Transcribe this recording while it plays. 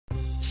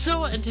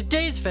So in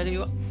today's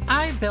video,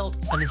 I built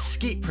an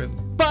escape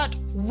room, but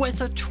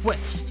with a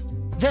twist.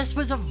 This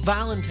was a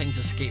Valentine's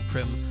escape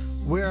room,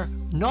 where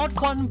not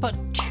one but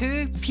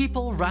two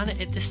people ran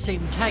it at the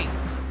same time.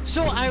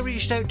 So I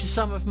reached out to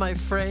some of my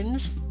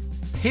friends,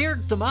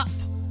 paired them up,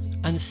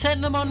 and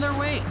sent them on their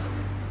way.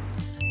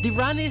 They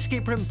ran the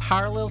escape room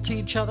parallel to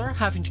each other,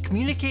 having to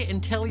communicate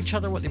and tell each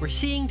other what they were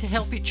seeing to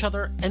help each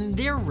other in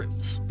their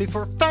rooms,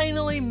 before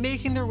finally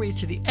making their way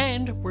to the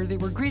end where they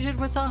were greeted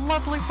with a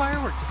lovely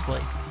firework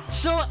display.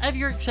 So if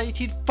you're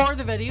excited for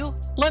the video,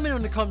 let me know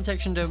in the comment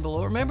section down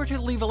below. Remember to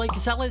leave a like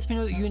as that lets me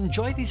know that you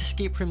enjoy these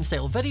escape room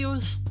style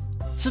videos.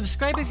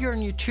 Subscribe if you're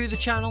new to the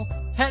channel,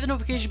 hit the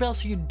notification bell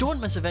so you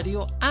don't miss a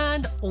video,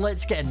 and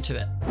let's get into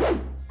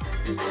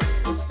it.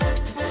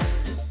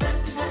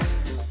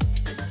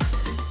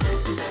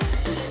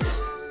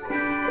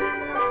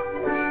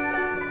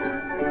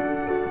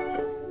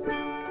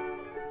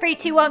 3,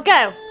 2, 1,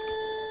 go!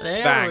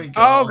 There Bang. we go.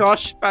 Oh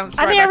gosh, bounce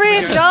right I'm in a back room,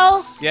 again.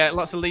 Joel! Yeah,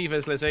 lots of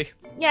levers, Lizzie.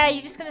 Yeah,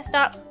 you're just gonna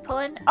start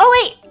pulling.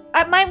 Oh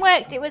wait! Mine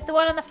worked. It was the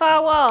one on the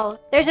far wall.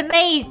 There's a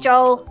maze,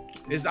 Joel.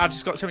 I've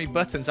just got so many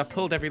buttons. I've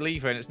pulled every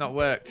lever and it's not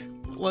worked.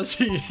 Let's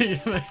see, you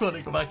may want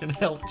to go back and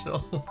help,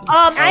 Joel.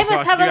 I gosh,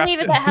 must have you a have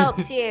lever to- that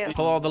helps you.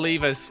 Pull all the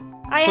levers.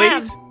 I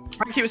Please. am.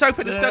 Thank you, it's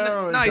open. It's There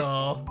done. we Nice.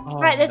 go. Oh,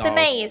 Right, there's no. a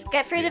maze.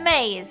 Get through the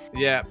maze.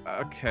 Yeah,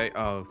 okay.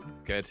 Oh,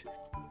 good.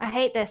 I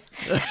hate this.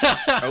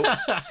 Oh.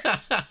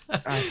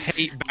 I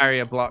hate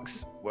barrier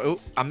blocks. Whoa,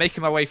 I'm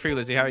making my way through,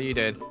 Lizzie. How are you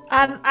doing?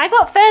 I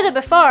got further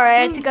before.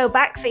 I had to go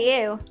back for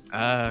you.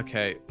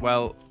 Okay.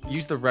 Well,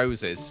 use the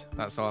roses.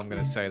 That's all I'm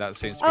going to say. That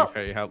seems to be Oh.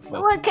 very helpful.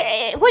 What do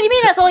you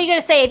mean that's all you're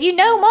gonna say? If you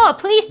know more,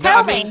 please No, tell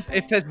I mean, me.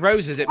 if there's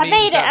roses, it I means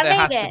made it, that I there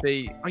has made to it.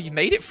 be... Oh, you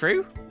made it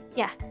through?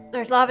 Yeah,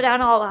 there's lava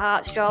down all the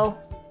hearts, Joel.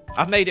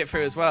 I've made it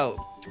through as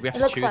well. Do we have It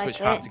to looks choose like which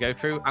heart it. to go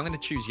through? I'm going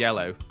to choose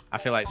yellow. I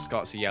feel like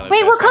Scott's a yellow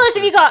Wait, what person, colours so-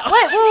 have you got?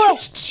 Wait, whoa.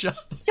 Joel.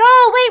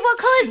 Joel, wait, what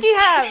colours do you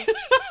have?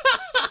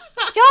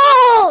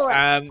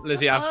 Joel!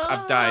 Lizzie,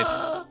 I've died.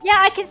 Yeah,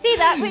 I can see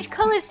that. Which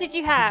colours did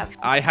you have?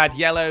 I had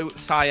yellow,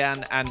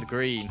 cyan, and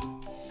green.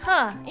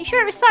 Huh, you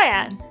sure it was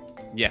cyan?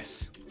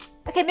 Yes.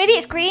 Okay, maybe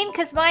it's green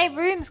because my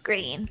room's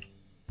green.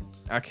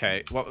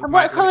 Okay. And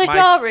what colour's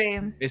your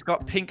room? It's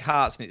got pink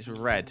hearts and it's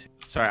red.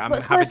 Sorry, I'm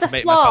What having colour's to the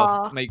make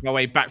floor? make my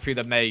way back through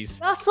the maze.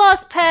 Your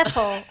floor's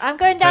purple. I'm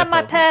going down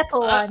my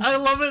purple one. I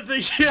love it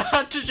that you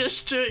had to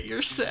just do it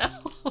yourself.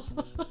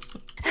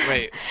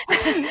 Wait.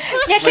 Yeah,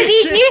 because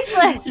he's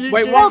useless. You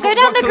Wait, did- Oh, what- go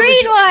down the colour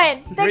green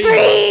was one. The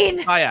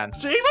green. Cyan.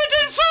 He went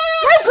inside!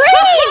 The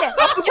green.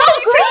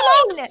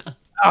 Joel, green.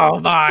 Oh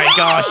my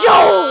gosh.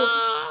 Joel.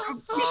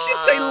 You should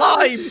say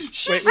lime.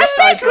 She's which said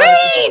side's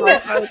right?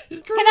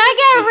 green! Can I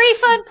get a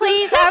refund,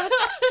 please?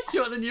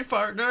 You want a new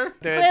partner?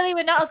 Clearly,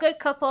 we're not a good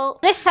couple.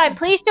 This time,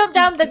 please jump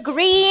down the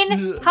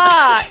green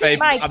heart. Babe,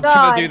 My I'm God.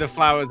 trying to do the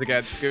flowers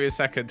again. Give me a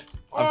second.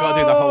 I've got to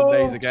do the whole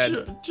maze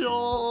again.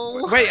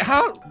 Joel. Wait,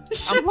 how?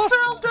 I'm You lost.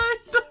 fell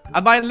down.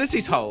 Am I in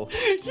Lizzie's hole?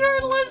 You're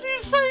in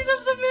Lizzie's side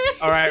of the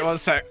maze. All right, one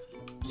sec.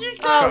 You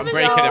Just got to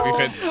break no. and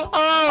everything. Oh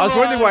I was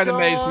wondering my why the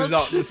maze was God.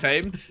 not the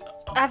same.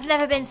 I've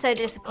never been so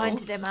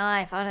disappointed in my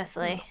life,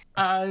 honestly.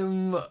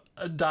 I'm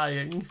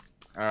dying.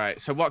 All right,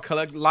 so what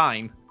color?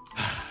 Lime.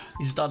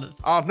 He's done it.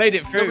 Oh, I've made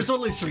it There through. was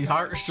only 3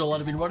 hearts, Joel. I'd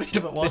have been worried if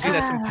it Lizzie, wasn't.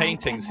 there's some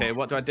paintings here.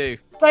 What do I do?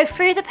 Go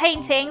through the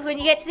paintings. When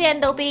you get to the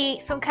end, there'll be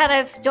some kind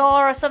of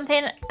door or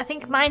something. I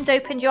think mine's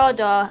opened your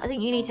door. I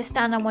think you need to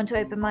stand on one to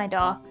open my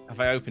door. Have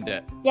I opened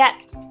it? Yeah.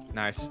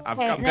 Nice.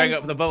 Okay, I'm going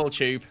up the bubble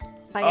tube.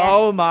 I guess.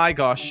 Oh my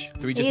gosh.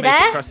 Do we just you make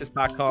there? it across this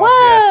parkour?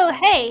 Whoa!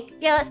 Hey!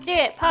 Yeah, let's do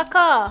it.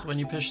 Parkour. So when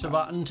you push the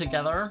button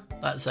together,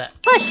 that's it.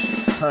 Push!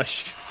 Yeah.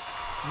 Push.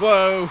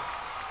 Whoa.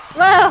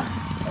 Whoa!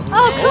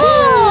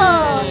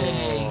 Oh, cool!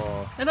 Hey.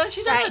 And as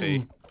you Right.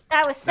 did.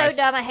 That was so Nice.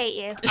 dumb. I hate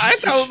you. I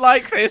don't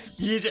like this.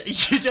 You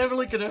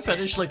definitely could have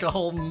finished like a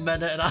whole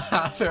minute and a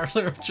half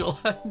earlier, Joel,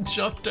 and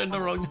jumped down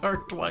the wrong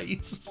heart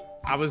twice.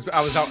 I was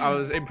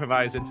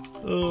improvising.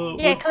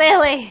 Yeah,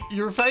 clearly.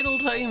 Your final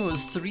time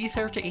was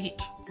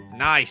 3:38.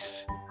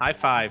 Nice. High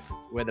five.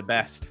 We're the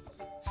best.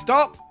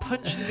 Stop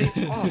punching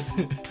me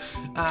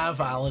off.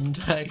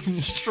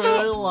 Valentine's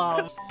true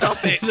love.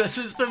 Stop it. This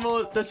is the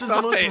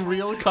Stop most it.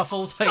 real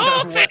couple thing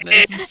Stop I've it.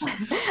 witnessed.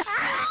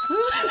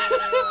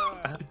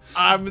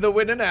 I'm the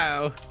winner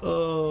now.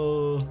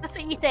 Oh, That's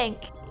what you think.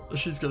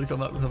 she's gonna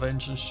come up with a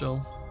vengeance,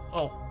 Joel.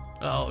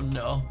 Oh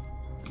no.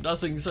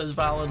 Nothing says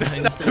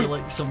Valentine's Day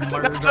like some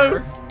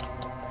murder.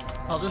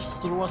 I'll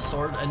just throw a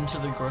sword into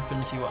the group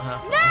and see what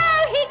happens. No,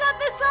 he got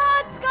the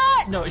sword,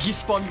 Scott. No, he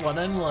spawned one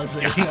in,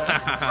 Lizzie.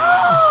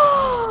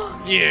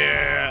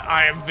 Yeah,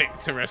 I am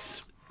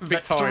victorious.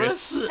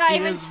 Victorious. Victorious? Can't He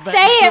even is say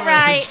it victorious.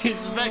 right.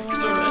 He's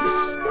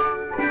victorious.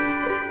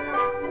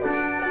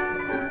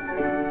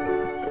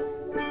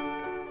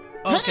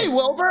 Hey,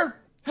 Wilbur!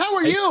 How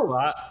are you?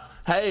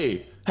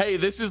 Hey,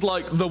 this is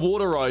like the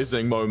water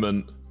rising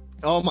moment.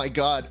 Oh my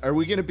god, are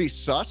we gonna be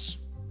sus?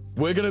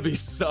 We're gonna be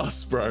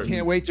sus, bro.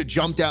 Can't wait to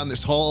jump down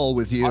this hole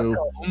with you.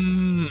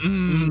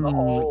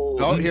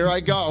 Oh, here I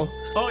go.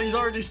 Oh, he's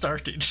already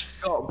started.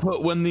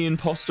 Put when the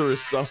imposter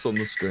is sus on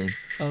the screen.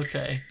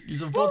 Okay,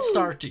 he's both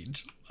started.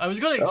 I was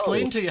going to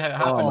explain to you how it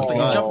happens, but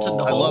you jumped in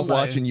the hole. I love now,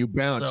 watching you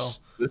bounce. So.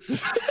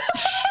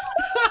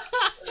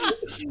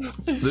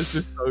 This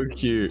is so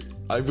cute.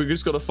 We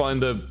just got to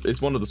find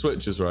it's one of the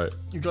switches, right?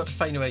 You've got to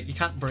find a way. You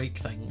can't break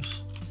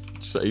things.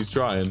 So he's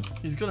trying.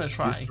 He's going to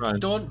try.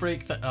 Don't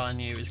break that. Oh, I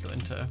knew he was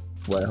going to.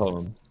 Wait,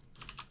 hold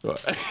on.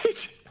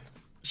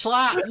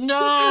 Schlatt,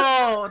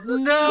 no!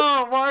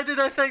 No! Why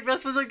did I think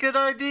this was a good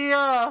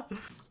idea?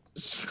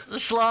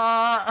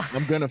 Schlatt!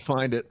 I'm going to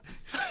find it.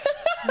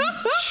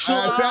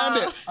 I found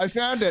it. I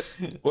found it.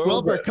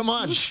 Wilbur, come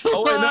on.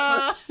 Oh, wait,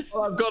 no.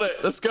 Oh, I've got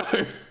it. Let's go.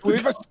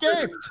 We've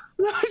escaped.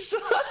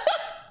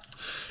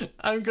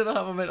 I'm going to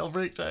have a mental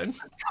breakdown.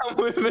 Come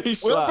with me,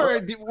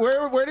 Schlatt.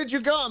 Wilbur, where did you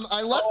go?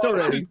 I left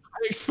already.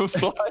 Thanks for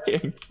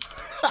flying.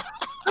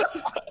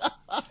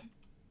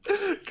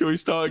 Can we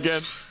start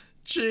again?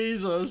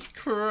 Jesus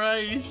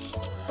Christ.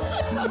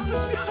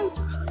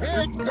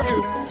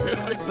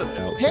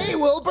 Hey,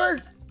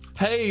 Wilbur.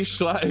 Hey,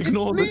 Schlatt,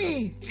 ignore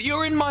me.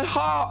 You're in my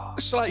heart,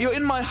 Schlatt. You're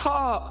in my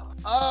heart.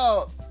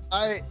 Oh,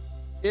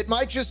 it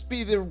might just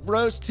be the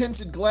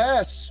rose-tinted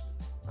glass.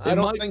 I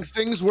don't think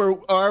things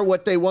are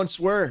what they once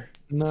were.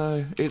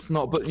 No, it's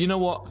not. But you know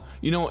what?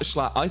 You know what,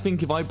 Schlatt? I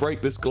think if I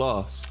break this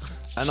glass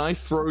and I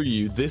throw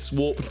you this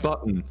warped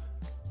button.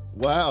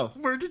 Wow.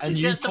 Where did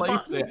you get the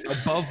button? And you place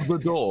it above the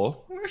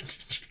door.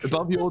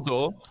 Above your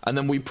door. And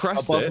then we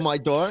press it. Above my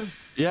door?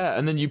 Yeah,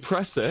 and then you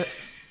press it.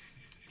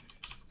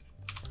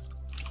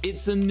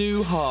 It's a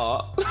new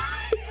heart.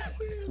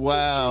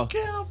 Wow.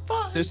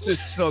 This is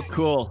so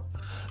cool.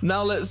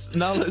 Now let's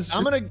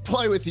I'm gonna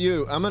play with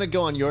you. I'm gonna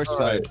go on your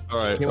side. All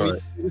right. Can we do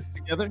this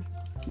together?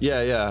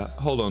 Yeah.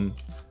 Hold on.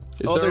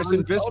 There's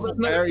invisible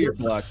barrier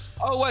blocks.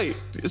 Oh wait,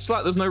 it's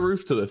like there's no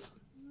roof to this.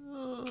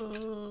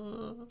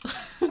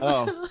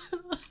 Oh.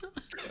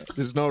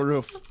 There's no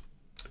roof.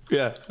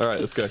 Yeah. All right.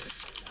 Let's go.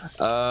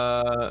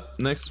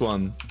 Next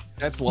one.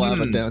 That's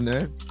lava down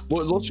there.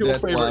 What's your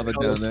favorite lava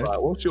color, down there.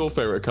 Schlatt? What's your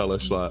favorite color,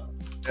 Schlatt?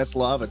 That's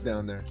lava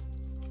down there.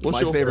 What's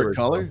my your favorite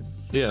color?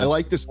 Yeah. I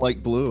like this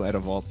light blue out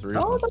of all three.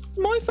 Oh, that's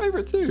my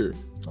favorite too.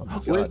 Oh my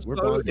God, we're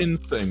so in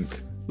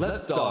sync.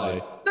 Let's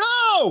die.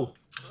 No!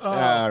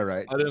 All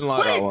right. I didn't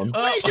like that one.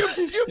 Wait,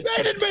 you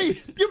baited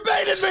me! You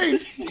baited me!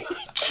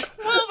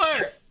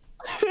 Wilbur!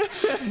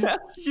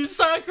 You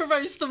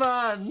sacrificed the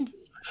man!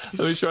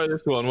 Let me try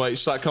this one. Wait,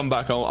 Schlatt, come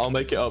back. I'll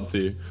make it up to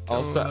you.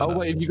 Oh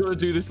wait, you got to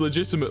do this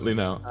legitimately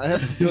now. I have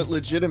to do it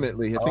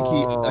legitimately.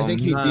 I think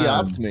he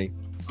de-opped me.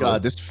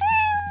 God, this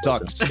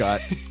sucks,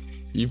 Scott.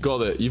 You've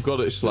got it,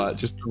 Schlatt.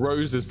 Just the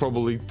roses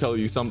probably tell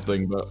you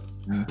something, but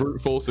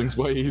brute forcing's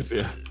way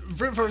easier.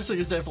 Brute forcing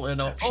is definitely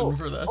an option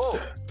for this.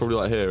 Probably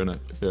like here, isn't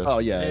it? Yeah. Oh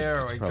yeah.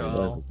 There we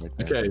go.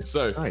 Okay,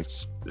 so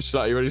nice.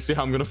 Schlatt, you ready to see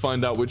how I'm gonna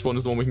find out which one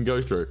is the one we can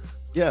go through?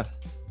 Yeah.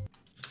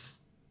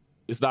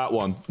 It's that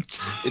one.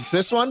 It's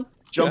this one?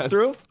 Jump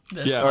through?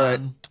 This all right.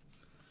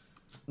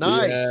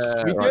 Nice.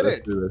 Yeah, we did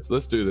it.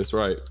 Let's do this.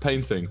 Right.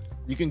 Painting.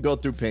 You can go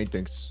through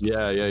paintings.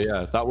 Yeah.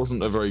 That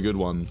wasn't a very good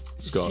one,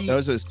 Scott. That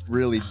was a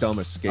really dumb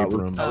escape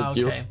room.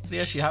 Okay. The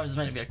issue you have is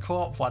meant to be a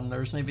co-op one.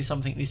 There's maybe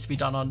something that needs to be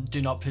done on do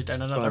not put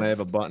down another I have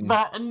a button.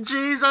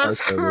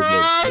 Jesus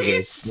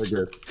Christ!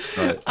 We're good.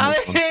 Right, I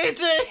hate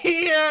it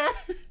here!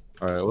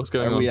 Alright, what's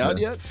going on? Are we out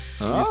yet?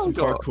 Oh,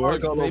 parkour,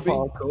 got a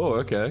little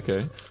parkour.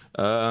 Okay.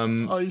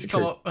 Oh, he's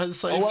come up. Oh,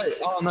 wait.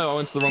 Oh, no, I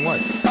went the wrong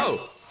way.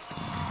 Oh!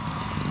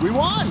 We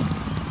won!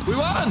 We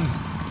won!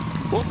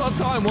 What's our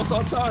time?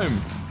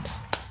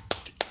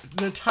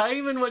 The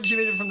time in which you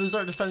made it from the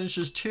start to finish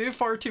is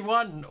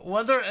 2:41.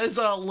 Whether it is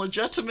a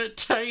legitimate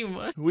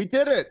time. We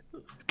did it!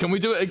 Can we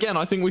do it again?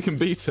 I think we can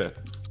beat it.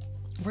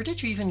 Where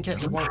did you even get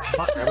the word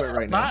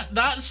right now?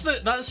 That's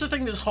the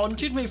thing that's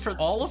haunted me for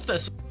all of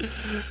this.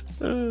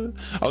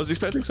 I was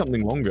expecting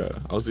something longer.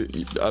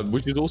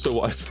 Which is also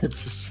what I said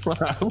to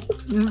Slap.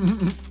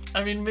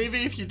 I mean,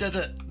 maybe if you did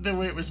it the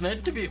way it was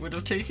meant to be, it would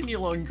have taken you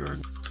longer.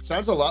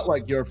 Sounds a lot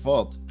like your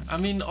fault. I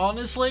mean,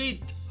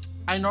 honestly,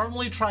 I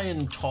normally try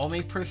and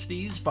Tommy-proof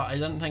these, but I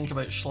didn't think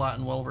about Schlatt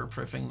and Wilbur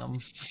proofing them.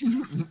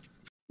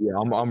 Yeah,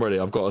 I'm ready.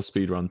 I've got a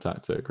speedrun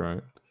tactic,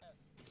 right?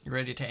 You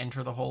ready to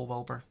enter the hole,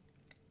 Wilbur?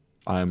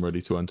 I am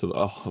ready to enter the...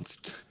 Oh,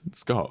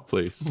 Scott,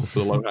 please. It's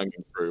the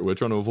low-hanging fruit. We're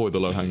trying to avoid the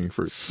low-hanging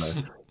fruit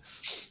today.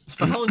 It's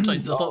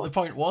Valentine's. I thought the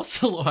point was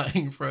the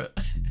low-hanging fruit.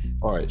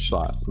 All right,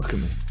 Schlatt, look at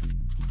me.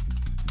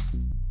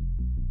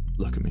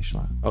 Look at me,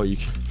 Schlatt. Oh, you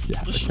can...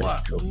 Yeah, okay,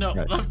 Schlatt. Cool. No.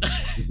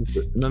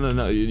 Right.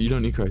 No. You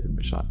don't need creative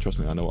mode, Schlatt. Trust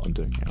me, I know what I'm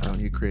doing. I don't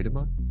need creative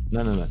mode?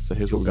 No. So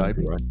here's what we're going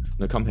to do, right?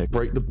 Now come here.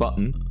 Break the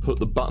button. Put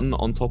the button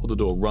on top of the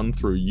door. Run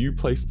through. You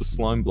place the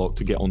slime block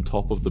to get on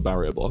top of the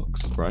barrier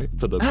blocks, right?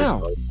 For the.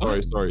 Ow!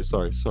 Sorry.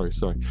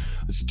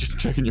 I was just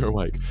checking you're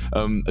awake.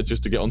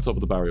 Just to get on top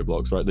of the barrier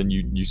blocks, right? Then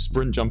you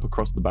sprint jump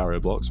across the barrier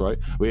blocks, right?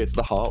 We get to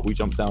the heart. We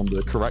jump down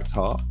the correct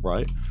heart,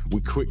 right?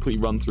 We quickly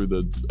run through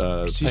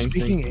the. Is he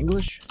speaking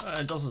English?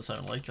 It doesn't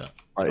sound like it.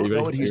 I don't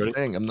know what he's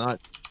saying. I'm not.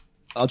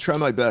 I'll try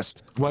my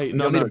best. Wait, you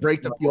want me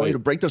to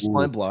break the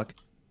slime block?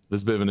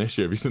 There's a bit of an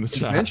issue. Have you seen the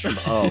chat?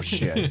 Oh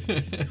shit.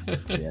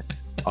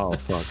 Oh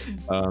fuck.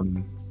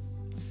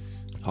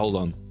 Hold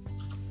on.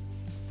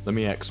 Let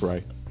me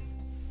X-ray.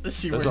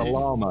 There's a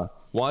llama.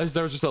 Why is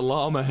there just a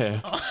llama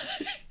here?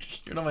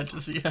 You're not meant to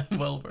see him,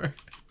 Wilbur.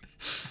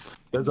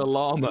 There's a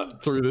llama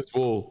through this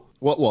wall.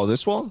 What wall?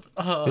 This wall?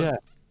 Yeah.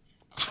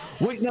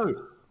 Wait,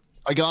 no.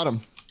 I got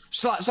him.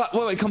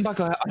 Wait, come back.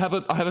 I have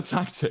a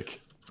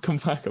tactic. Come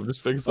back. I'm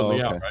just figuring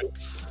something out, right?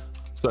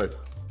 So,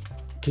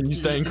 can you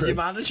stay in? Are you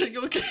managing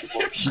okay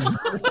there, Sean?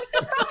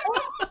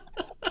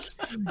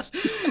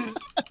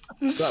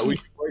 That we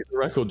can break the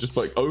record. Just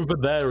like over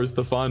there is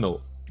the final.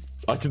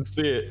 I can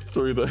see it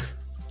through the.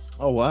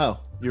 Oh wow,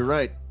 you're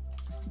right.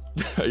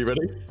 Are you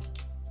ready?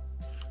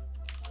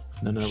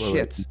 No,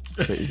 Shit.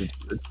 Wait.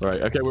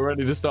 Right, okay, we're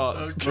ready to start.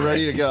 Okay. We're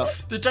ready to go.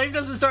 The time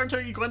doesn't start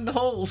until you go in the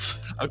holes.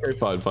 Okay,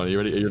 fine. Are you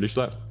ready? Are you ready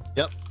for that?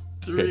 Yep.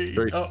 Three.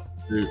 Okay, Oh.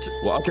 2,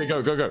 1. Okay,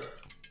 go.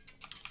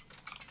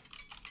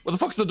 Where the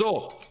fuck's the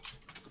door?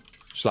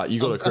 Schlatt, you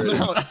gotta create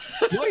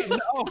it. Wait,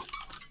 no!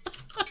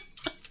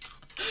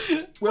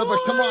 Wilbur,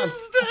 come on.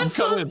 I'm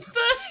coming.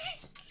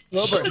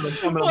 Wilbur,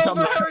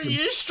 Wilbur, how are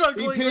you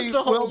struggling with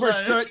the whole Wilbur,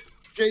 thing?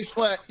 Jay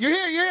Schlatt. You're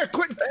here.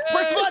 Quick,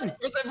 press the button.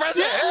 Press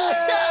it.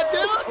 Yeah,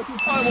 dude.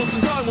 What's the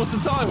time? What's the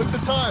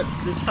time?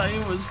 The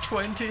time was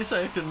 20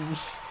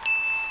 seconds.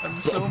 I'm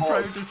so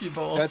proud of you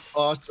both. That's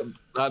awesome.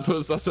 That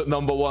puts us at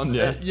number 1,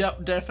 yeah?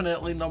 Yep,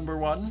 definitely number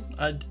 1.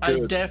 I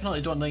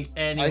definitely don't think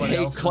anyone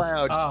else is.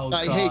 Clouds. Oh,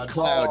 I hate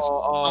clouds.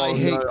 I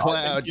hate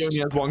clouds. He only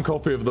has 1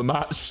 copy of the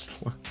match.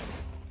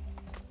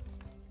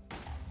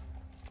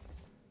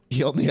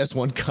 He only has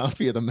 1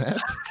 copy of the map.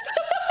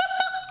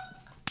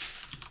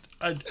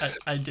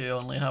 I do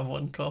only have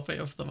 1 copy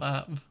of the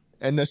map.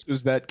 And this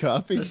was that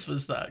copy? This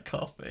was that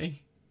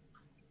copy.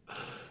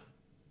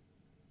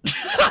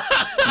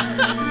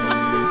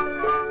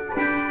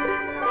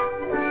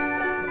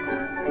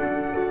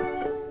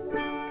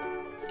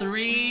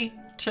 3,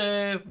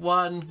 2,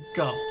 1,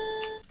 go.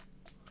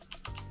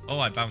 Oh,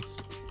 I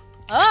bounced.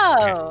 Oh.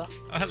 Okay.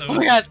 Oh, hello. Oh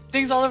my god,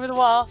 things all over the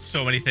wall.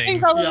 So many things.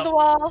 Things all over the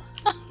wall.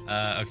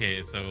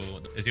 Okay,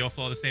 so is your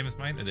floor the same as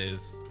mine? It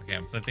is. Okay,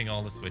 I'm flipping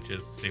all the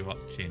switches to see what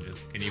changes.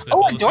 Can you flip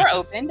all Oh, the a door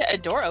switches? opened. A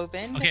door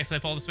opened. Okay,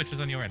 flip all the switches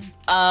on your end.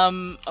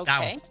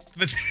 Okay.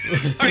 Down.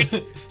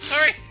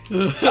 Sorry.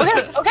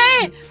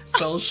 Okay.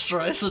 Fell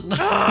stressing.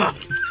 Oh,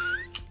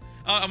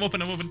 I'm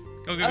open.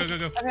 Go.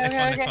 Okay,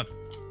 Next one.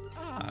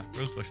 Ah,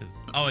 rose bushes.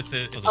 Oh, it's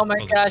a puzzle. Oh my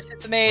gosh,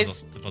 it's a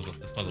maze.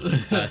 It's puzzle.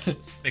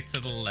 Stick to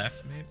the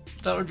left, maybe.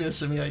 That would be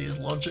assuming I use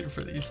logic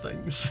for these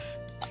things.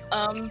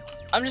 I'm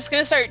just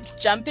gonna start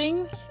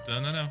jumping.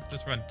 No.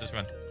 Just run.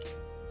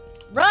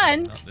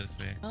 Run. Not this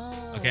way.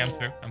 Oh. Okay, I'm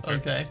through.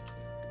 Okay.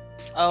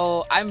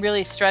 Oh, I'm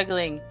really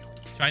struggling.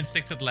 Try and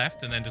stick to the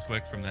left and then just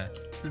work from there.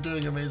 You're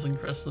doing amazing,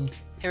 Kristen.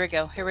 Here we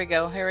go.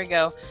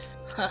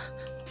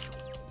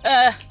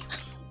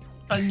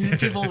 I knew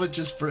people would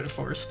just brute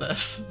force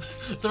this.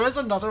 There is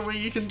another way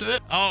you can do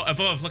it. Oh,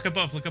 above. Look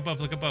above.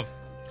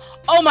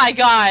 Oh my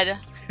god.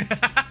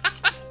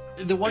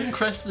 The one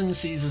Kristen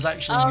sees is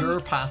actually your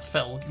path,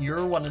 Phil.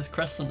 Your one is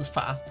Kristen's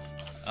path.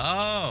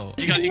 Oh,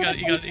 you got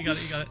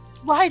it.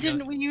 Why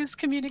didn't we use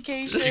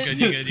communication?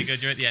 You're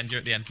good. You're at the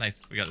end.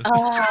 Nice. We got this.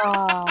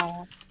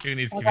 Oh. Who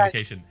needs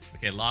communication?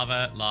 Okay,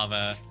 lava,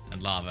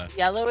 and lava.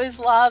 Yellow is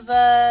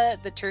lava,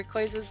 the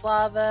turquoise is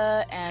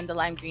lava, and the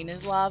lime green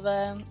is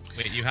lava.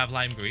 Wait, you have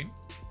lime green?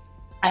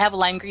 I have a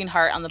lime green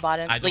heart on the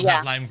bottom. I don't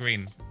have lime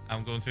green.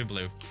 I'm going through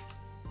blue.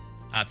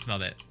 That's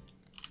not it.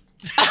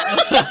 Okay.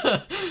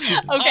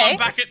 Oh, I'm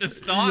back at the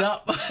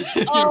start. Yep.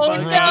 Oh,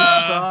 You're back at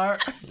the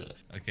start.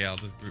 Okay, I'll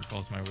just brute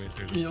force my way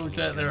through. You'll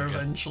get there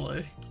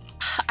eventually.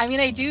 I mean,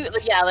 I do.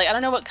 Yeah, like I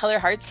don't know what color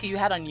hearts you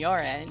had on your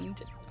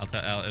end.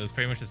 It was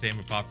pretty much the same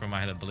apart from I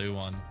had a blue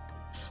one.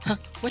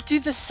 What do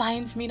the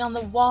signs mean on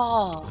the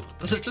wall?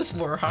 They're just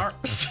more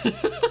hearts.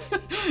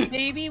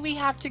 Maybe we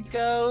have to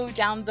go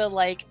down the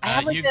like. I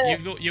have like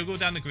you go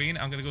down the green.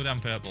 I'm gonna go down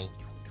purple.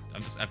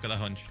 I've got a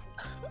hunch.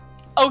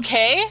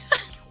 Okay.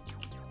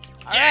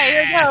 All right,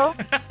 here we go.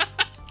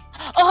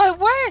 Oh, it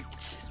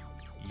worked.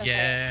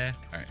 Yeah.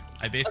 All right.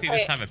 I basically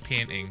just have a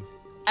painting.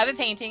 I have a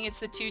painting. It's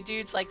the 2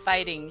 dudes like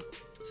fighting.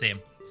 Same.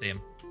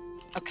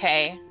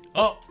 Okay.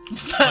 Oh,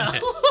 punch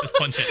it. Just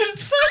punch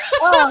it.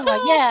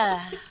 Oh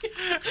yeah.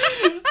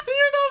 You're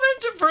not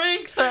meant to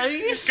break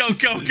things. Go.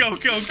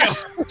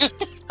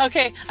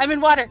 Okay, I'm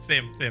in water.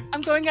 Same.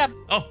 I'm going up.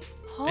 Oh,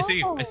 I see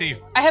you.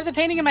 I have the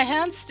painting in my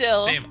hand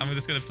still. Same. I'm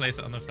just gonna place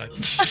it on the side.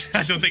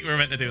 I don't think we were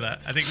meant to do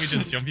that. I think we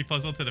just jumpy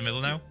puzzle to the middle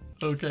now.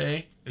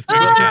 Okay. It's We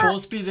going have to to chat.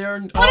 both be there.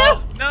 And,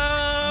 oh,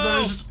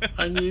 No!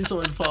 I knew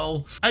someone would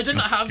fall. I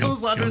didn't have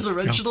those ladders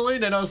originally,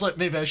 and then I was like,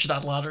 maybe I should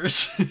add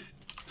ladders.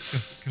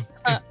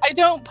 I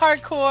don't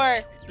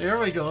parkour. There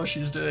we go.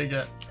 She's doing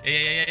it.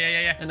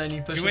 Yeah. And then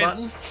you push You the win.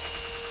 button.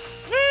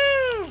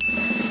 Woo!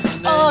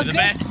 And then Oh, The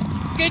best.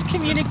 good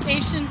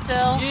communication,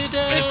 Phil. you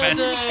did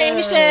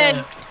Communication.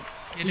 it.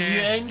 So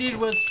you ended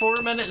with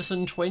 4 minutes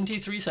and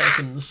 23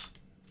 seconds.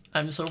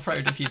 I'm so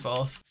proud of you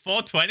both.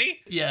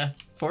 420? Yeah,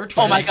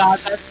 420. Oh my god,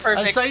 that's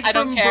perfect. Aside I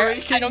don't from care. I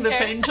breaking don't the care.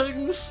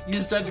 paintings, you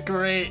did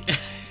great.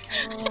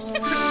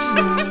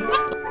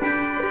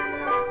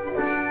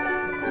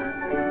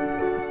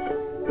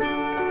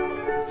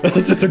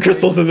 Let's do some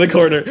crystals in the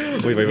corner.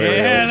 Wait.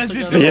 Yeah, let's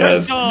do some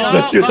Yes. crystals.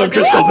 Let's do some okay.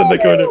 crystals in the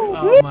corner.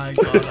 Oh my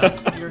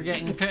god, you're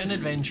getting put in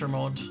adventure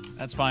mode.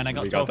 That's fine. I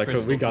got We 12 got that.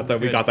 crystals. We got that.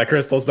 It's We good. got that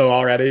crystals though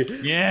already.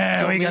 Yeah,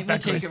 Don't we make got me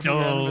that take it from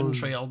your crystal.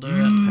 inventory, I'll do it.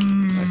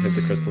 I hit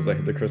the crystals. I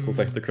hit the crystals.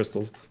 I hit the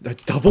crystals. A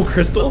double Oh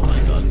crystal. my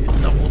god, you're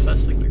double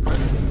fisting the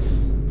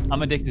crystals.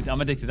 I'm addicted.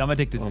 I'm addicted. I'm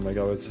addicted. Oh my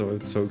god, it's so good.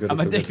 I'm it's so good.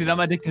 addicted. I'm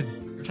addicted.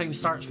 Your time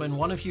starts when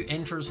one of you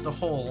enters the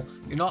hole.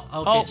 You're not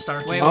okay. Oh, It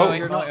started. wait, You're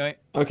wait, not. wait.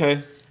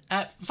 Okay.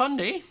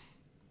 Fundy,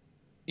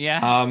 Yeah.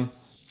 how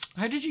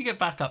did you get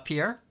back up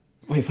here?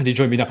 Wait, Funny,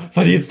 join me now.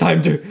 Funny, it's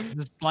time to.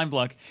 The slime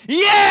block.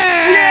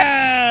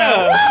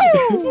 Yeah!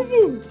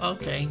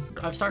 Okay,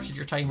 I've started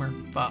your timer,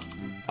 but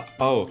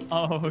Oh,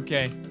 Oh,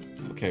 okay.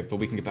 okay, but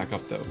we can get back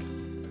up though.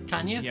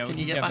 can you? Yeah, we can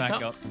you get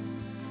back up?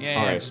 Yeah,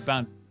 Alright. just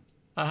bounce.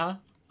 Uh huh.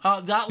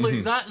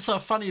 That's a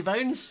funny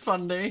bounce,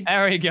 Fundy.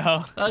 There we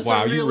go. That's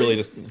Wow, a really, you really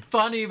just.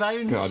 funny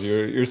bounce. God,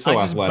 you're so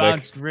I just athletic.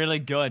 bounced really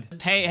good.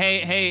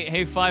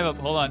 Hey, 5 up.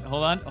 Hold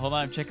on.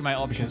 I'm checking my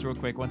options real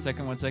quick. 1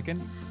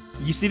 second.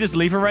 You see this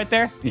lever right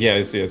there? Yeah,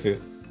 I see.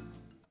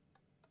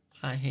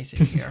 I hate it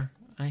here.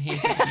 I hate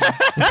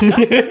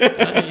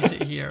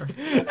it here.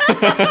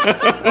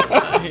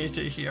 I hate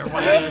it here.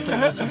 Why do I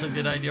think this is a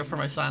good idea for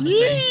my sanity?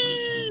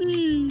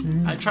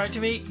 I tried to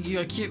make you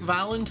a cute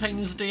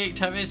Valentine's Day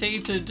activity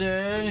to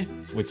do.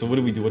 Wait, so what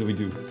do we do?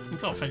 You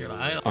gotta figure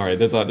that out. All right,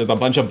 there's a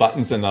bunch of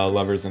buttons and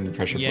levers and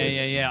pressure plates.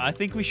 Yeah. I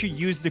think we should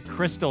use the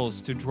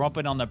crystals to drop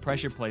it on the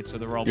pressure plate so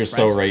they're all You're pressed.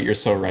 so right. You're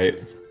so right.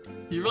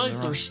 You realize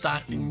they're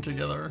stacking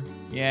together.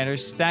 Yeah, they're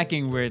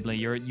stacking weirdly.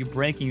 You're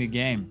breaking the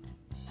game.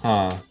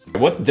 Huh.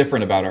 What's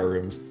different about our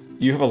rooms?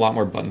 You have a lot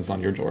more buttons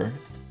on your door.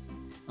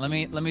 Let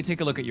me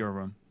take a look at your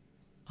room.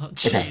 Oh,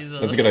 Okay, Jesus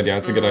that's a good idea.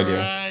 That's a good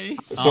idea.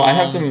 Christ. So I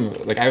have some,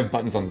 like, I have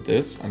buttons on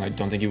this, and I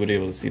don't think you would be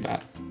able to see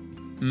that.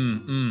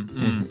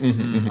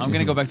 I'm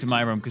gonna go back to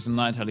my room because I'm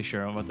not entirely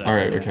sure about that. All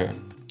right. Okay.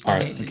 All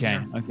right.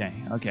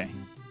 Okay.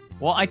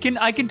 Well, I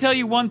can tell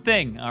you one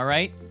thing. All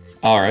right.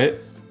 All right.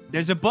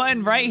 There's a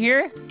button right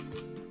here,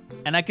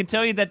 and I can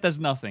tell you that does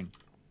nothing.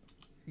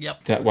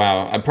 Yep. That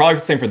wow. I'm probably the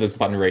same for this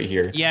button right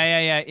here.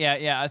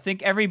 Yeah. I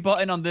think every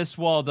button on this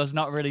wall does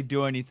not really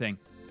do anything.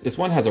 This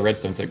one has a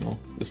redstone signal.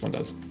 This one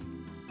does.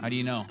 How do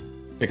you know?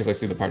 Because I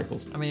see the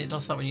particles. I mean, it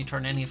does that when you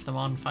turn any of them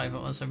on. 5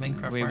 as a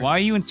Minecraft. Wait, works. why are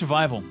you in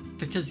survival?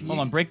 Because you. Hold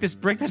on, break this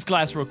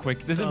glass real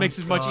quick. This Oh, makes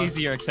it much God.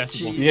 easier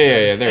accessible. Jeez.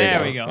 Yeah. There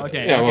you we go.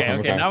 Okay. Yeah,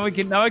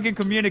 welcome. Now we can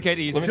communicate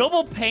easy. Let me-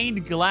 Double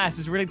paned glass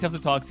is really tough to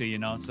talk to, you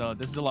know. So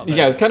this is a lot better.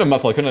 Yeah, it's kind of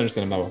muffled. I couldn't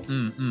understand him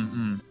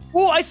that well.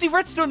 Oh, I see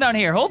redstone down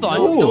here. Hold on.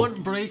 Ooh.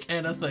 Don't break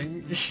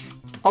anything.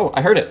 Oh,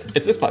 I heard it.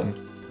 It's this button.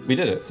 We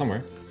did it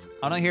somewhere.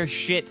 I don't hear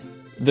shit.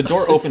 The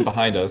door opened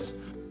behind us.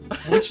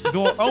 Which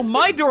door? Oh,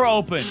 my door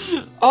opened.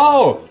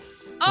 Oh!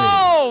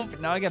 Oh!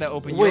 Now I gotta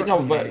open your. Wait, no,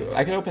 but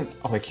I can open.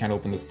 Oh, I can't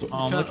open this door. Oh,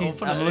 I'm can't looking.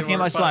 open I'm it looking at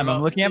my anymore, slime. Five I'm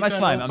Up. looking at You my can't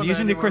slime. I'm open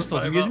using it the anymore,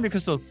 crystals. I'm Five using Up. the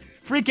crystals.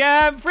 Free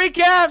cam!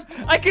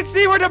 I can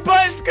see where the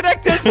button's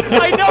connected.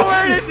 I know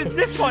where it is. It's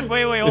this one.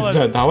 Wait, hold Is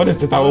on. that one? Is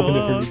that open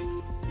it Hold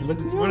for me?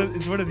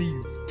 It's one of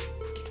these.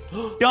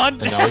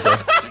 Done. And now we go.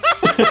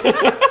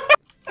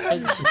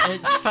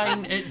 It's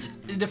fine. It's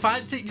the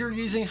fact that you're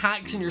using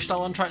hacks and you're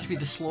still on track to be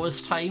the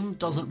slowest time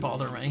doesn't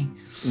bother me.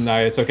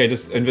 No, it's okay.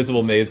 Just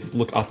invisible maze.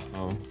 Look up.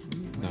 Oh,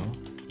 no.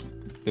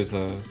 There's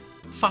a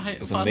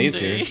maze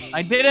here.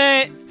 I did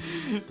it.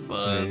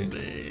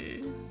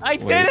 Funny. I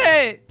did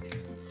Wait. it.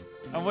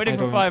 I'm waiting I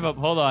for don't- 5 up.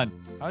 Hold on.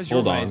 How's your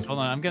Hold on. maze? Hold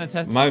on. I'm gonna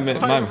test. My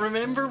Fine,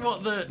 remember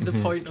what the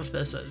point of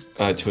this is.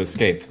 to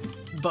escape.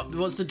 But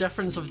what's the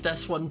difference of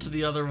this one to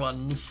the other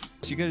ones?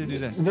 You gotta do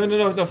this.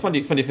 No,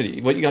 funny.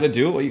 What you gotta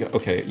do?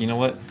 Okay, you know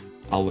what?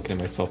 I'll look at it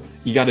myself.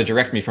 You gotta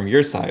direct me from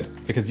your side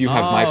because you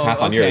have my path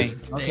on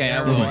yours. Okay,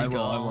 I There will. we I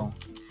will.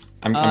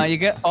 go. You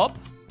get up.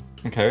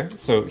 Okay,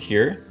 so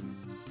here.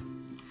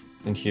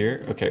 And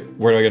here. Okay,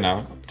 where do I go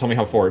now? Tell me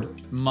how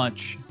forward.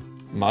 Much.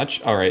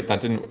 Much? Alright, that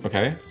didn't.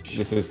 Okay.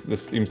 This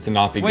seems to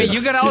not be Wait, good.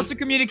 you gotta also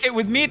communicate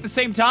with me at the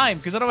same time,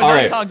 because otherwise All I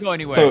right. can't go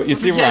anywhere. So you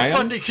see where Yeah, I it's am?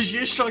 funny because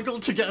you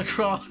struggled to get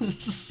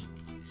across.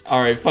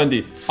 Alright,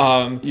 Fundy.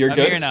 You're I'm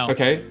good. here now.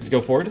 Okay, just go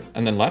forward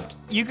and then left.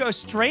 You go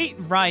straight,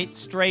 right,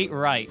 straight,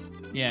 right.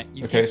 Yeah.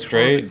 You Okay, keep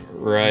straight,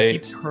 curving. right, You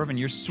keep curving.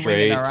 You're swinging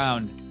straight,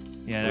 around.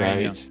 Yeah, there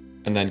you go. right,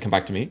 and then come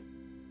back to me.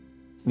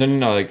 No,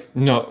 no.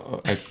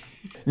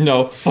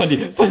 No, Fundy,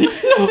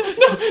 no,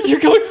 you're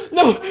going,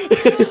 no.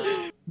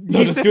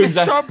 You said the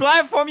start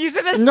platform. You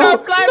said the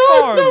start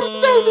platform.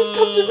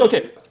 No.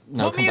 Okay.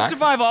 No, put me in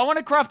survival. I want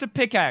to craft a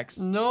pickaxe.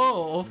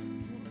 No.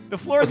 The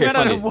floor is made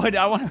out of wood.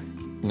 I want to.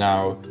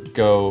 Now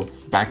go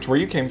back to where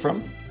you came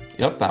from.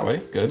 Yep, that way.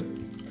 Good.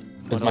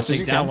 As much as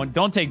you can.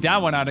 Don't take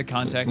that one out of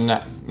context.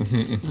 Nah.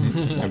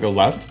 Now go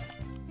left.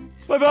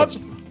 Move up.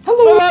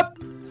 Hello. Move up.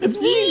 It's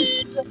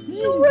me.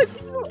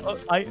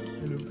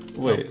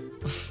 Wait.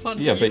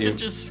 Funny, yeah, but you can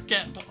just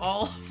skip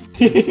all.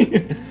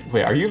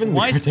 Wait, are you even in the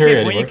Why cafeteria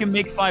skip when anymore? you can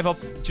make 5 up?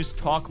 Just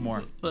talk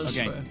more. That's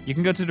okay. fair. You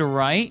can go to the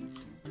right.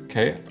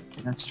 Okay.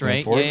 That's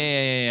straight. Forward.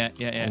 Yeah.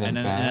 And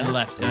then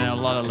left. And then a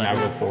lot of And left.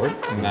 now go forward.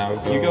 And now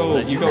you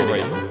go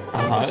right.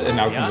 And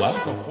now come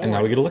left. And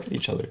now we get to look at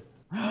each other.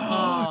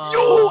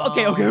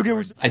 Okay.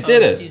 I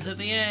did it. He's at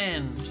the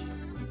end.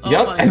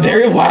 Yep. Oh And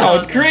there. Wow,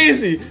 it's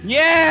crazy.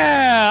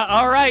 Yeah.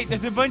 All right.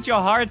 There's a bunch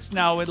of hearts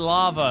now with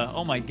lava.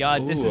 Oh my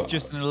God. This is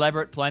just an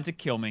elaborate plan to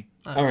kill me.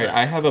 All right.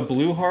 I have a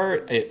blue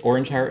heart, an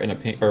orange heart, and a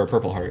pink or a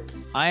purple heart.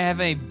 I have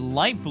a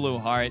light blue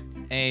heart,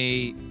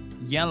 a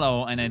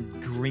yellow, and a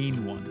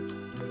green one.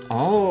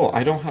 Oh,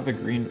 I don't have a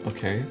green.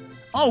 Okay.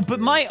 Oh, but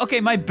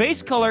my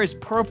base color is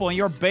purple and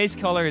your base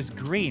color is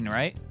green,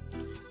 right?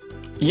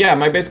 Yeah,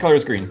 my base color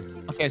is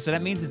green. Okay, so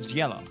that means it's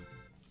yellow.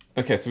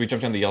 Okay, so we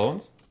jumped on the yellow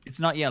ones? It's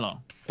not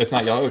yellow. It's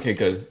not yellow? Okay,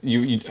 good.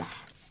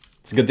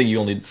 It's a good thing you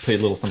only put a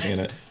little something in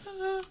it.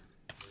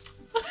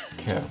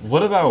 Okay,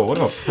 what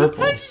about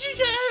purple? How did you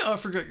get out? Oh, I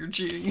forgot you're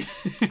cheating.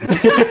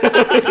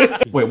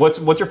 Wait, what's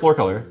your floor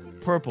color?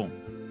 Purple.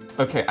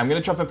 Okay, I'm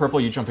gonna jump in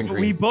purple, you jump in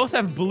green. We both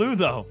have blue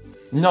though.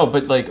 No,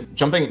 but like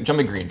jumping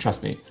green,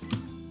 trust me.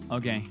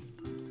 Okay.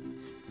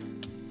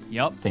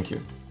 Yep. Thank you.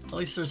 At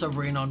least there's a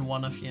rain on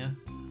one of you.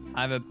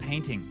 I have a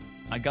painting.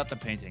 I got the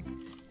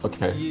painting.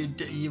 Okay.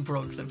 You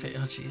broke the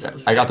painting. Oh,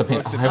 Jesus. I got the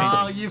painting.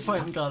 Oh, you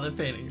fucking got the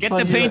painting. Get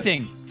the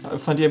painting.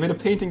 Fundy, I made a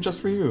painting just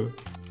for you.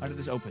 How did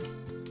this open?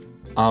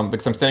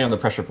 Because I'm standing on the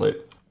pressure plate.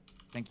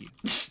 Thank you.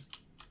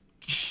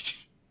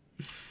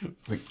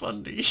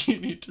 Fundy, you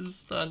need to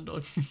stand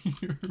on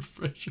your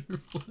pressure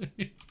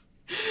plate.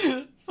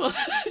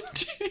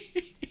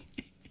 Fundy.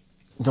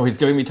 No, he's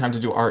giving me time to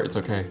do art. It's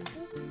okay.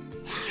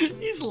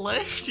 He's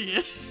left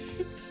you.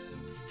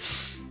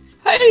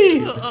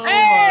 Hey! Oh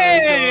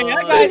Hey! my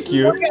God. Thank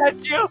you. I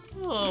got you.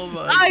 Oh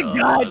my I God.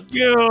 got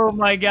you,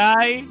 my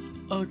guy.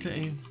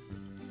 Okay.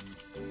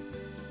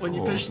 When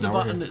you push the now we're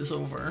button, here. it's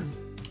over.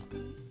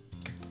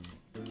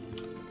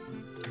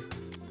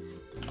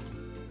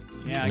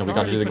 Yeah, No, we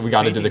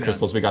gotta do the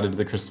crystals. We gotta do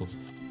the crystals.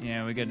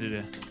 Yeah, we gotta do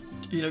the.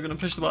 You're not gonna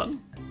push the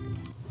button?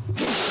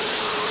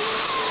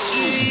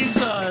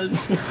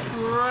 Jesus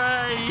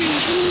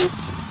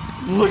Christ!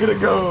 Look at it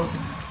go.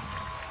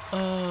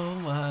 Oh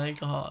my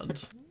God.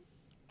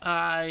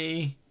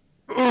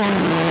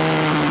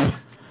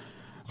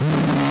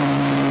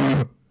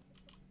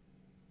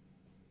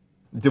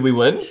 Did we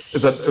win?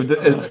 Was that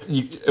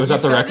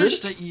the record?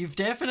 It.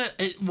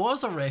 It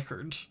was a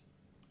record.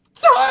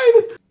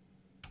 Tied.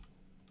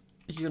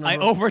 I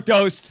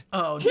overdosed.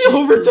 Oh, He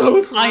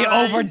overdosed.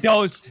 I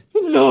overdosed.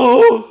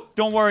 No.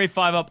 Don't worry,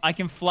 5 Up. I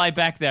can fly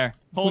back there.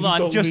 Hold Please on.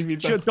 don't Just leave me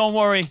back. don't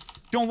worry.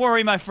 Don't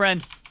worry, my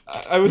friend.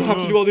 I would have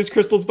to do all these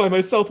crystals by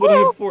myself when I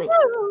have 4.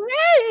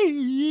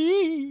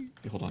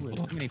 Hold on, hold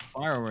Too on. many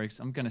fireworks.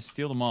 I'm gonna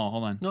steal them all.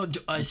 Hold on. No,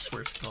 I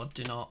swear to God,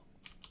 do not.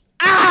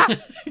 Ah!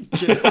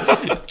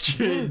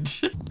 Kid.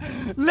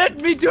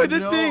 Let me do the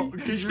No, thing.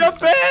 'cause Stop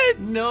it!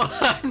 No,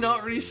 I'm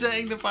not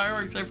resetting the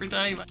fireworks every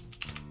time.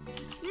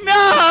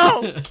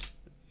 No! No.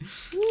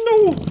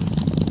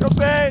 Stop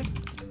it!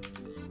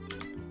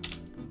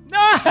 No!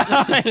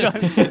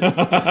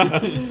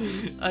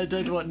 I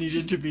did what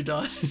needed to be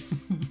done.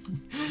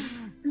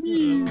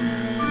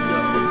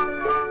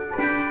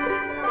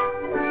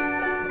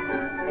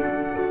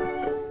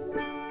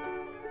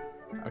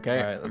 Okay,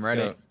 All right, I'm let's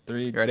ready. go.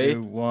 3, You ready?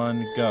 2,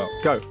 1, go.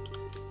 Go.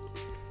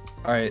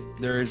 All right,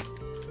 there's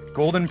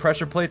golden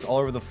pressure plates all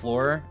over the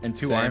floor and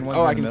 2 iron ones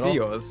Oh, in I the can middle. see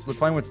yours. Let's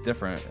find what's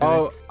different.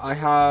 Oh, I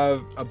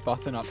have a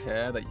button up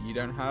here that you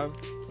don't have.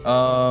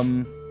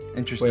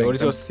 Interesting. Wait, what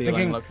does I'm your ceiling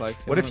thinking, look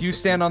like? What if you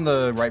stand on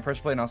the right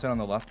pressure plate and I'll stand on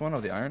the left one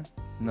of the iron?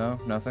 No,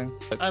 nothing.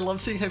 I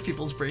love seeing how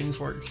people's brains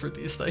works for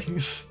these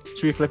things.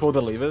 Should we flip all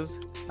the levers?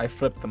 I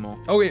flipped them all.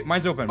 Oh wait,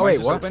 mine's open. Oh, wait, Mine's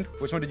just what? opened.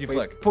 Which one did you Wait,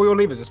 flick? pull your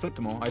levers, just flip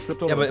them all. I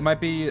flipped all Yeah, of but them. it might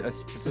be a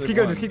specific Just keep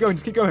going, one. just keep going,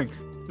 just keep going.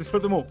 Just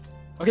flip them all.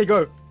 Okay,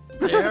 go.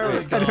 There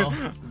we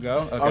go. Go?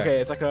 Okay. Okay,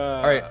 it's like a...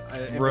 All right,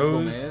 an invisible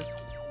Rose. maze,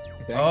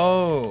 I think.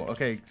 Oh,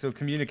 okay, so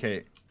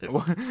communicate.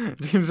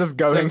 James just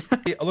going. So,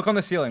 look on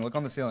the ceiling, look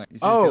on the ceiling. You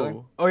see the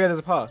ceiling? Oh yeah, there's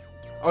a path.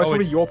 Oh, it's probably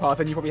it's- your path,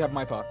 and you probably have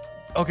my path.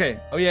 Okay.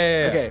 Oh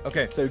yeah. Okay.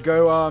 Okay. So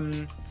go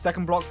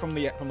second block from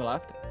the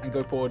left, and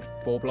go forward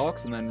 4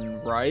 blocks, and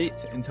then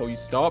right until you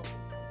stop.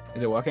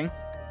 Is it working?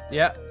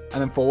 Yeah.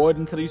 And then forward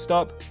until you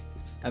stop,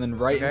 and then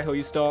right Okay. until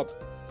you stop.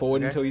 Forward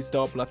Okay. until you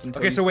stop. Left until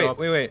Okay, you so stop.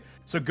 wait.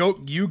 So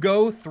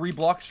go 3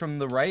 blocks from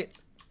the right.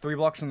 3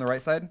 blocks from the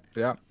right side.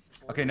 Yeah.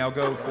 Okay, now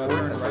go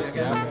forward, right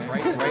again.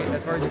 Right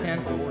as far as you can.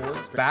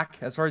 Back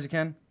as far as you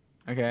can.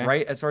 Okay.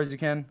 Right as far as you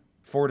can.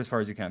 Forward as far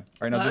as you can. All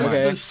right, now That do is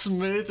it. the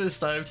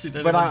smoothest I've seen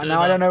anyone But do now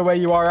I that. don't know where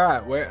you are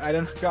at.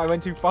 I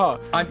went too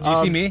far. You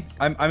see me?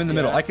 I'm in the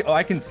middle. yeah.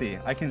 I can see.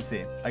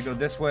 I go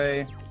this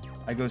way.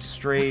 I go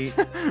straight.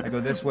 I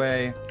go this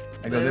way.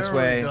 I go this There we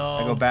way. go.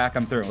 I go back.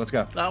 I'm through. Let's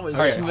go. That was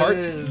All right, smooth.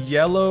 hearts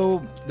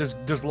yellow.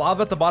 There's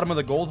lava at the bottom of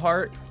the gold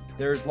heart.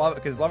 There's lava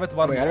because lava at the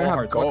bottom Wait, of I don't all have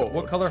hearts. gold.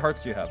 What color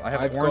hearts do you have? I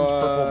have I've orange,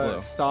 got purple, blue.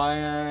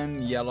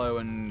 cyan, yellow,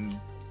 and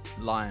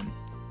lime.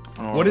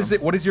 What is it?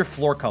 What is your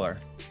floor color?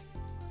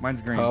 Mine's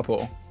green.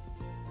 Purple.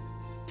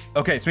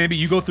 Okay, so maybe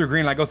you go through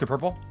green, I go through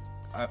purple.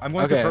 I'm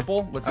going through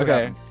purple. Let's see what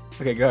happens.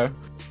 Okay, go.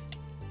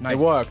 Nice. It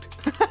worked.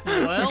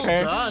 Well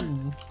Okay.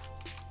 done.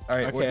 All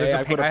right, Okay, there's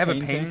I put a I have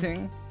painting. a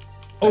painting.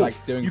 I Oh,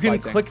 like doing you can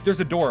fighting. click. There's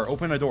a door.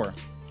 Open a door.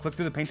 Click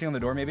through the painting on the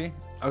door, maybe.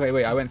 Okay,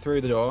 wait. I went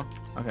through the door.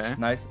 Okay.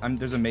 Nice.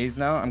 There's a maze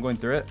now. I'm going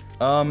through it.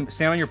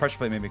 Stand on your pressure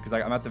plate, maybe, because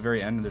I'm at the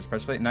very end and there's a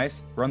pressure plate.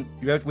 Nice. Run.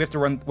 We have to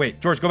run.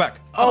 Wait, George, go back.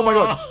 Oh my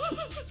god.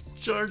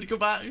 George, go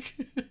back.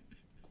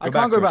 I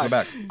can't go George,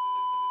 back.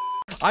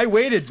 I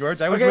waited,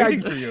 George. I was Okay,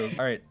 waiting for you.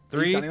 All right, you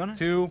 3, standing on it?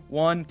 2,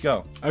 1,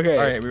 go. Okay.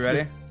 All right, we ready?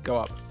 Just go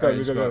up. All Go, right, go,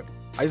 just go, go go.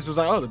 I just was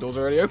like, oh, the door's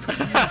already open.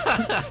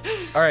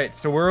 All right,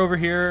 so we're over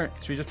here.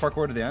 Should we just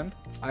parkour to the end?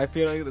 I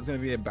feel like there's gonna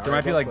be a barrier. There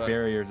might be like but-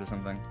 barriers or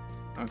something.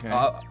 Okay.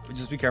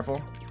 Just be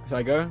careful. Should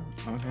I go?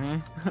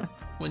 Okay.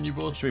 When you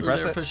both Should we are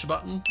press there, it? push the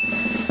button.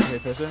 Okay,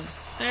 press it.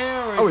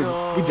 There we Oh,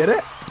 go. we did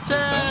it?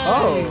 Dang.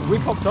 Oh, we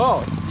popped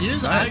off. You We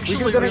could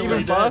actually have done it really even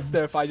did.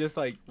 faster if I just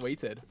like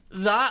waited.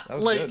 That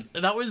was like good.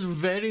 that was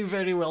very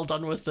very well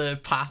done with the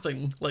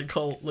pathing, like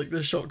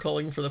the shot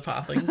calling for the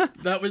pathing.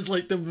 That was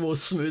like the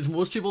most smooth.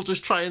 Most people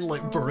just try and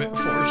like brute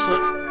force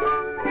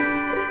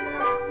it.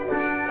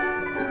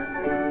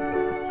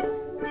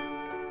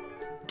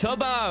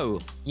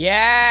 Tubbo!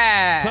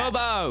 Yeah.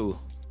 Tubbo!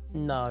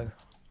 No.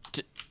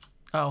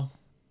 Oh,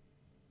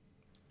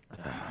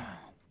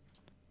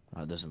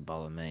 That doesn't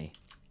bother me.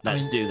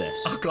 Let's do this.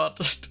 oh god,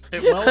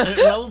 it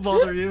will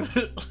bother you.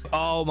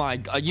 Oh my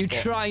god, are you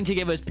trying to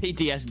give us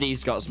PTSD,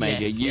 Scott's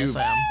Major? Yes, You yes,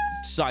 I am.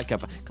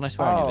 psychopath. Can I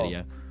swear on your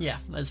video? Yeah,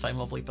 that's fine.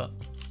 We'll bleep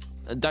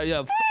it.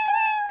 Don't,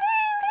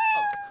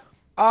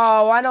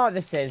 Oh, I know what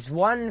this is.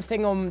 One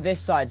thing on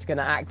this side's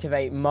gonna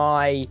activate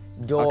my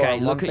door. Okay,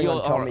 and look one at thing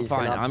your- on Tommy's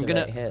fine, gonna I'm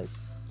activate gonna- his.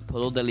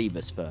 pull all the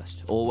levers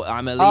first. Or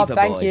I'm a Oh, lever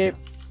thank boy. you.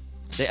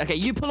 Okay,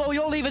 you pull all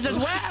your levers as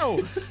well!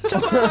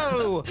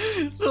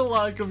 Tubbo! The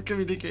lack of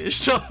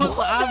communication. I was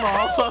like, I'm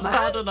off. I've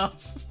had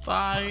enough.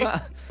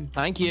 Bye.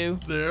 Thank you.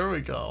 There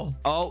we go.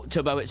 Oh,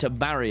 Tubbo, it's a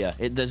barrier.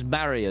 There's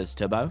barriers,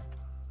 Tubbo.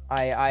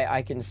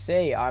 I can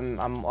see.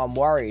 I'm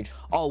worried.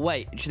 Oh,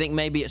 wait. Do you think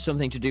maybe it's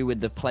something to do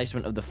with the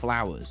placement of the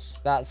flowers?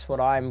 That's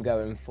what I'm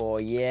going for.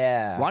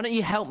 Yeah. Why don't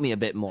you help me a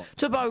bit more?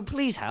 Tubbo,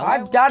 please help.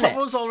 I've done it.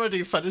 Someone's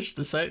already finished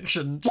the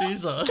section.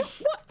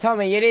 Jesus.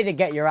 Tommy, you need to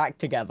get your act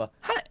together.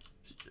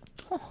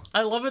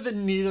 I love it that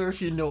neither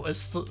of you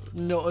noticed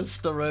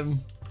the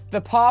room.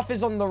 The path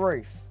is on the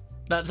roof.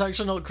 That's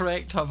actually not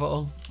correct,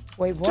 Havo.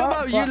 Wait, what?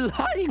 Tubbo, you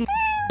lying.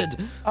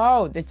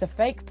 Oh, it's a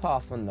fake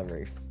path on the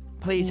roof.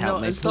 Please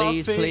help me, it's not a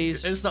please, fake,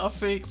 please. It's not a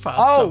fake path.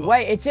 Oh, Tubbo.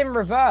 wait, it's in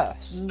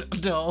reverse.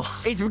 No.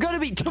 It's gonna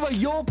be Tubbo.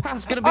 Your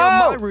path's gonna be Oh,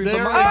 on my roof.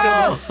 There and we mine-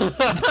 go.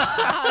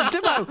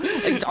 Tubbo.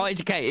 It's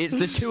okay. It's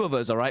the two of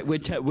us, all right. We're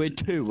two. We're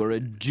a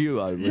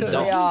duo.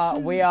 We're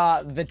We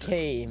are the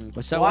team.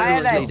 So Why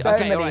are there lead. so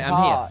Okay, many all right, I'm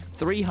hearts? here.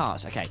 3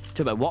 hearts. Okay,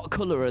 Tubbo, what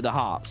color are the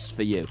hearts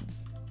for you?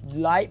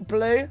 Light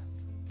blue,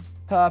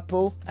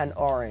 purple, and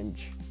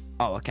orange.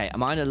 Oh, okay.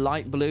 Mine are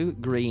light blue,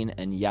 green,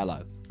 and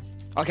yellow.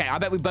 Okay, I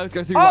bet we both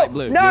go through Oh, light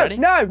blue. You no, ready?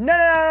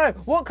 no.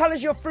 What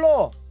color's your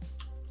floor?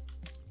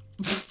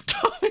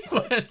 Tommy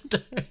went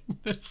down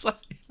the side.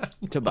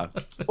 Tubbo.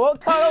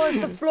 What color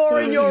is the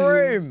floor in your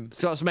room?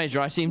 Scott's Major,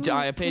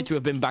 I appear to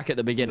have been back at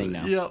the beginning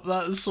now. Yep,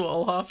 that's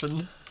what'll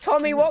happen.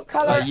 Tommy, what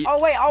color? you- Oh,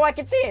 wait. Oh, I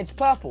can see it. It's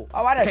purple.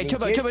 Oh, I don't Okay, need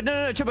Tubbo, you. Tubbo,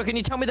 no, Tubbo, can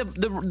you tell me the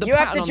You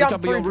have pattern to on the jump top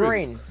of your through roof?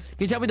 green. Can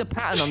you tell me the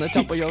pattern on the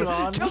top of your roof?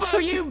 gone.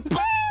 Tubbo, you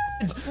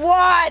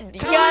What?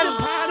 Tell me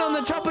the pattern on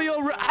the top of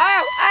your roof.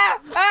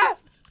 Ow!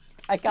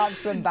 I can't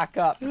swim back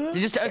up.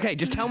 Just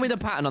tell me the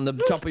pattern on the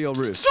top of your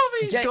roof.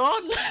 Tommy's Get-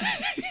 gone.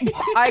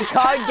 I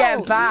can't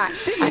get back.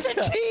 This is a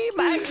team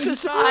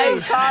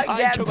exercise. I can't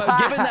get Tubbo,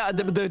 back.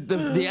 given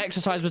that the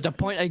exercise was to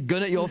point a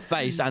gun at your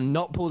face and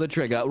not pull the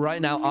trigger,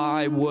 right now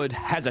I would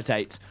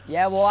hesitate.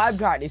 Yeah, well, I'm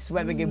currently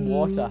swimming in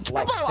water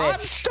like Tubbo, I'm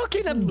fish. stuck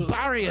in the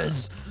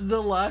barriers.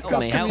 The lack Help of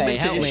me.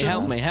 communication.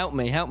 Help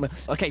me.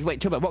 Okay,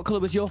 wait, Tubbo, what color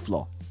was your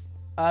floor?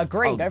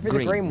 Green. Oh, Go for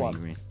the green one.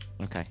 Green.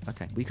 Okay.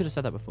 We could have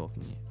said that before,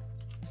 couldn't you?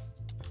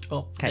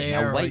 Oh, Okay,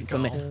 there now we wait for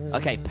me. go.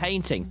 Okay,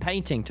 painting,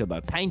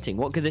 Tubbo, painting.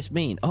 What could this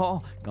mean?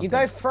 Oh, God. You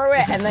go through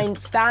it and then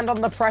stand on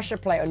the pressure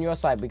plate on your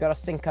side. We gotta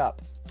sync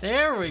up.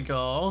 There we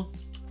go.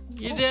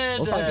 You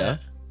did Off I go. it.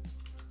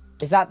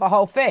 Is that the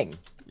whole thing?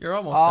 You're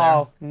almost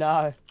Oh,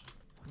 no.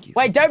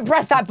 Wait, don't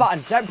press that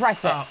button. Don't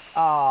press it. Oh.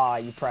 Oh,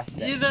 you pressed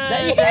there. it. You did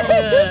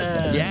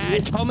it. Yeah,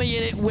 Tommy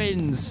in it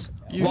wins.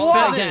 You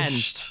Once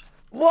finished.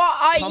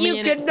 What? Tommy You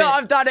in could it not fit.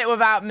 have done it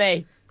without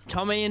me.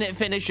 Tommy in it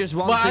finishes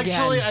once Well, again.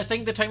 actually, I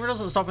think the timer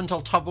doesn't stop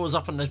until Tubbo's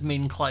up on the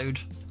main cloud.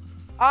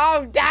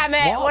 Oh, damn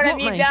it! What have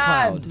you main done?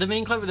 cloud? The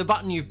main cloud with the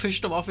button, you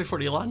pushed him off before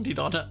he landed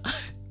on it.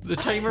 The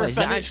timer Wait, is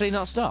it actually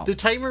not stopped? The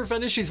timer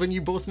finishes when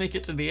you both make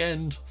it to the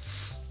end.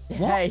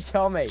 Hey,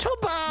 Tommy.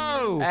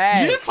 Turbo!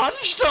 Hey. You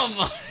punched him!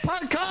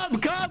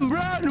 Come,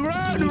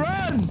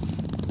 run!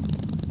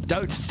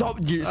 Don't stop,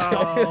 you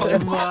stop. Oh,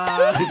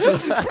 man.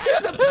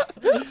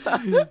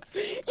 You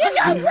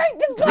gotta break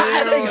the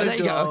button! There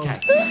you go, okay.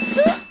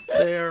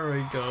 There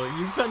we go.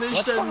 You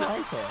finished in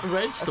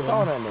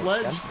redstone.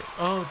 Let's.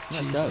 Oh,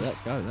 Jesus.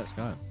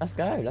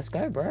 Let's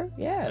go, bro.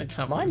 Yeah. I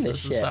can't Mind believe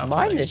this this is shit. happening.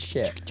 Mind this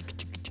shit.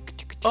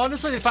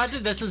 Honestly, the fact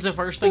that this is the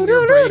first thing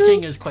you're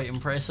breaking is quite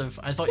impressive.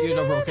 I thought you'd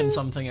have broken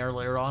something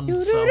earlier on,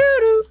 so.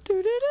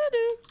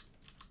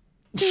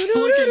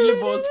 Look at you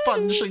both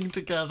punching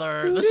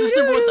together. This is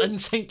the most in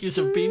sync you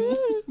have been.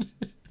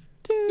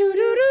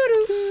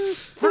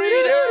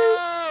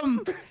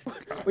 Freedom!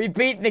 We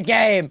beat the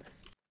game.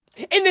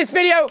 In this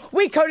video,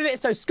 we coded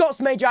it so Scott's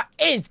Major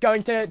is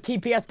going to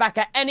TP us back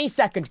at any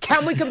second.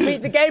 Can we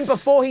complete the game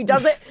before he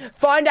does it?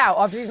 Find out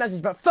after these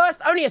messages. But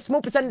first, only a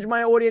small percentage of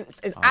my audience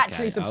is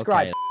actually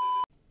subscribed.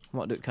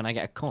 Can I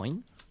get a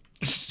coin?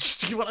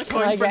 Do you want a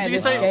coin for? Do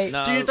you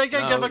think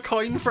I give a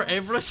coin for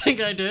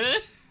everything I do?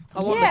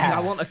 I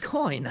want a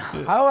coin.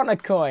 I want a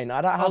coin.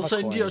 I don't have a coin. I'll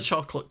send you a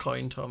chocolate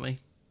coin, Tommy.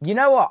 You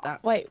know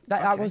what? Wait,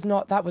 that was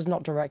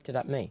not directed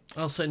at me.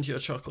 I'll send you a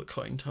chocolate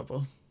coin,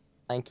 Tubbo.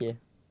 Thank you.